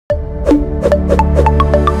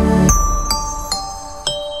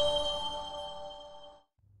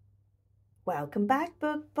Welcome back,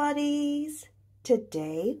 book buddies.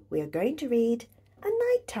 Today we are going to read a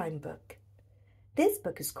nighttime book. This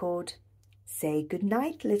book is called Say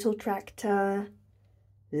Goodnight, Little Tractor.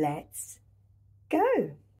 Let's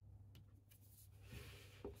go.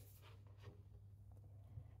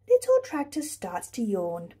 Little Tractor starts to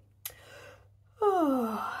yawn.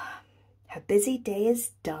 Oh, her busy day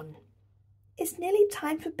is done. It's nearly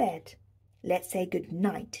time for bed. Let's say good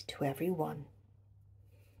night to everyone.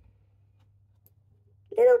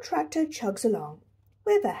 Little Tractor chugs along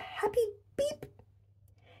with a happy beep.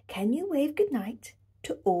 Can you wave good night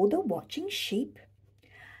to all the watching sheep?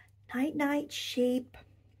 Night, night, sheep.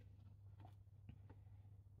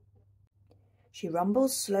 She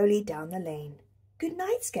rumbles slowly down the lane. Good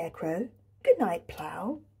night, Scarecrow. Good night,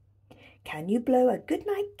 Plough. Can you blow a good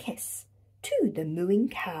night kiss to the mooing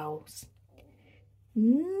cows?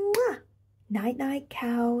 Mwah! Night, night,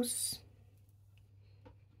 cows.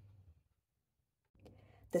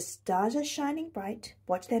 The stars are shining bright.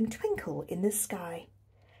 Watch them twinkle in the sky.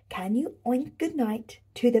 Can you oink good night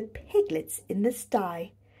to the piglets in the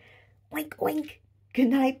sty? Oink, oink. Good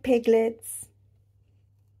night, piglets.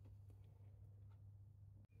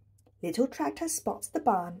 Little Tractor spots the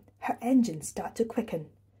barn. Her engines start to quicken.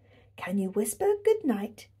 Can you whisper good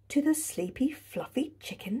night to the sleepy, fluffy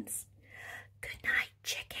chickens? Good night,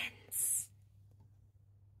 chickens.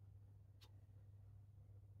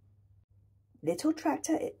 Little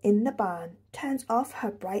Tractor in the barn turns off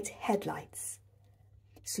her bright headlights.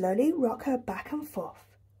 Slowly rock her back and forth.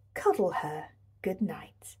 Cuddle her good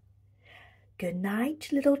night. Good night,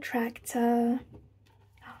 Little Tractor.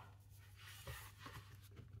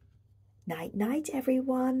 Night, night,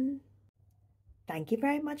 everyone. Thank you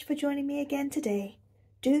very much for joining me again today.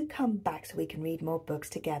 Do come back so we can read more books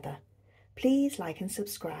together. Please like and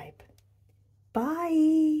subscribe.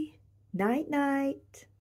 Bye. Night, night.